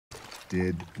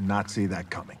Did not see that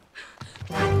coming.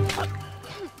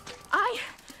 I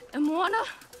am Moana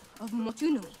of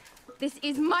Motunui. This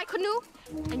is my canoe,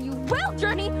 and you will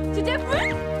journey to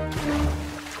different...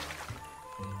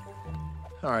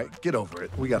 All right, get over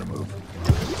it. We gotta move.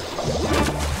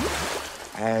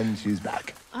 And she's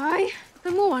back. I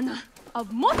am Moana of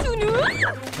Motunui.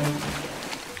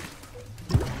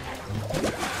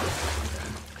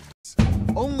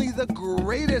 Only the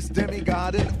greatest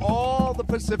demigod in all the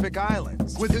Pacific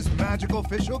Islands. With his magical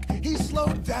fishhook, he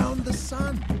slowed down the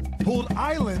sun, pulled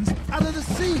islands out of the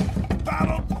sea,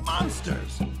 battled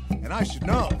monsters. And I should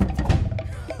know,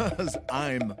 because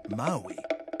I'm Maui.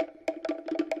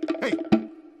 Hey,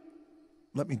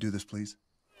 let me do this, please.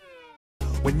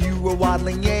 When you were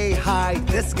waddling yay high,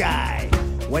 this guy.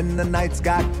 When the nights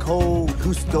got cold,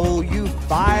 who stole you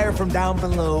fire from down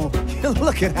below? You're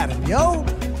looking at him, yo.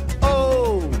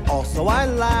 Oh, also I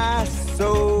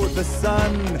lassoed the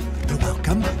sun. You're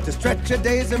welcome to stretch your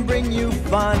days and bring you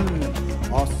fun.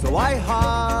 Also I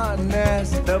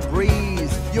harness the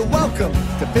breeze. You're welcome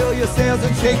to fill your sails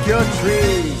and shake your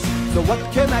trees. So what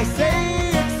can I say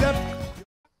except...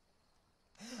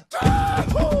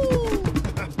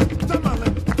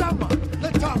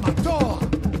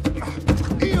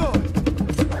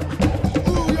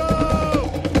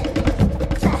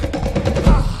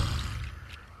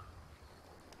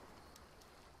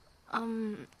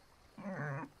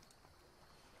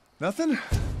 Nothing?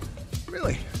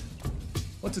 Really?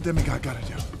 What's a demigod gotta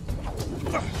do?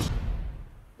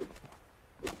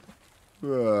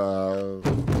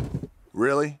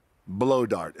 Really? Blow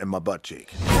dart in my butt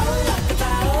cheek.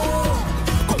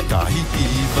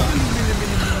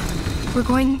 We're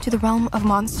going to the realm of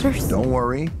monsters? Don't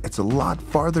worry, it's a lot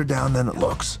farther down than it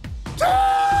looks.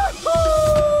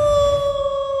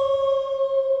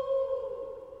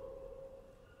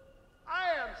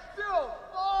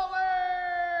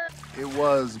 It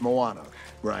was Moana,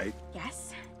 right?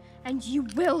 Yes, and you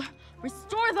will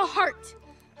restore the heart.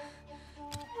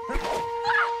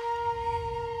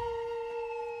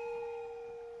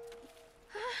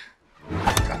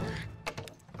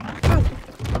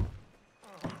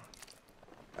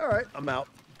 All right, I'm out.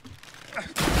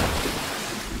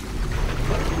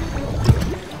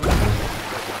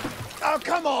 Oh,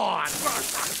 come on!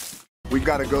 We've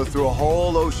got to go through a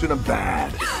whole ocean of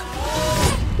bad.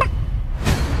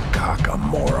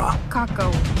 Kakamora.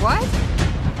 Kako, what?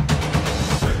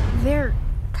 They're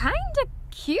kinda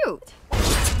cute.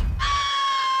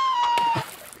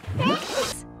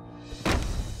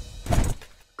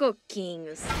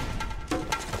 Cookings.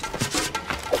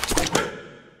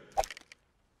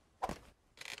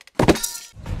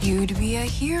 You'd be a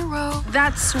hero.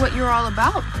 That's what you're all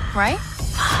about, right?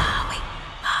 Maui,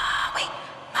 Maui,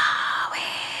 Maui.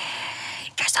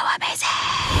 You're so amazing.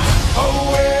 Oh,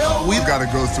 well. We've got to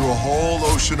go through a whole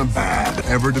ocean of bad.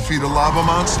 Ever defeat a lava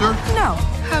monster? No.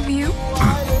 Have you?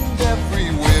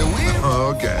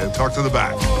 Okay, talk to the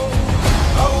back.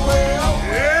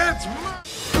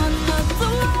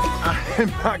 I'm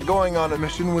not going on a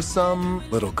mission with some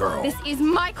little girl. This is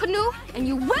my canoe, and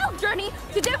you will journey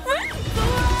to different...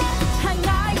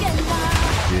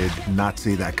 Did not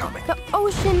see that coming. The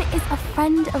ocean is a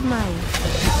friend of mine.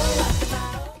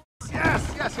 Yes.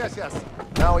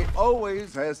 Now he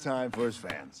always has time for his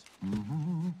fans.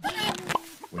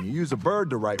 When you use a bird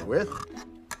to write with,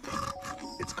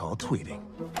 it's called tweeting.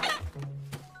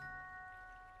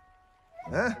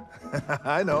 Huh?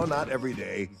 I know, not every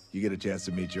day you get a chance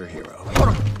to meet your hero.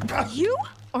 You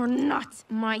are not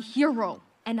my hero,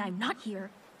 and I'm not here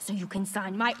so you can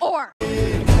sign my oar.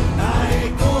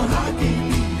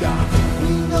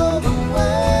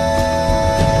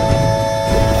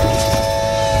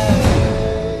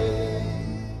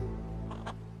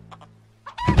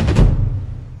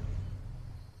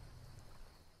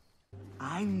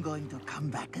 I'm going to come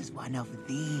back as one of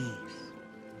these.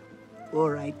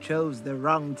 Or I chose the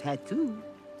wrong tattoo.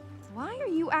 Why are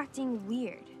you acting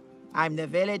weird? I'm the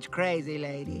village crazy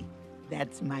lady.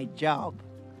 That's my job.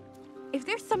 If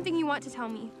there's something you want to tell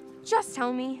me, just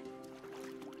tell me.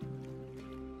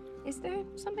 Is there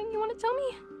something you want to tell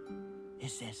me?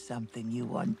 Is there something you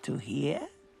want to hear?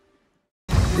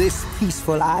 This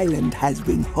peaceful island has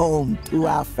been home to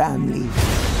our family.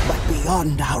 But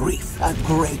beyond our reef, a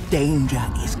great danger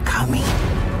is coming.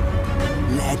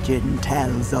 Legend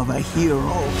tells of a hero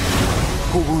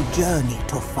who will journey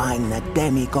to find the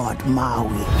demigod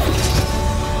Maui.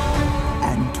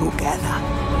 And together,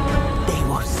 they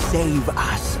will save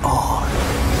us all.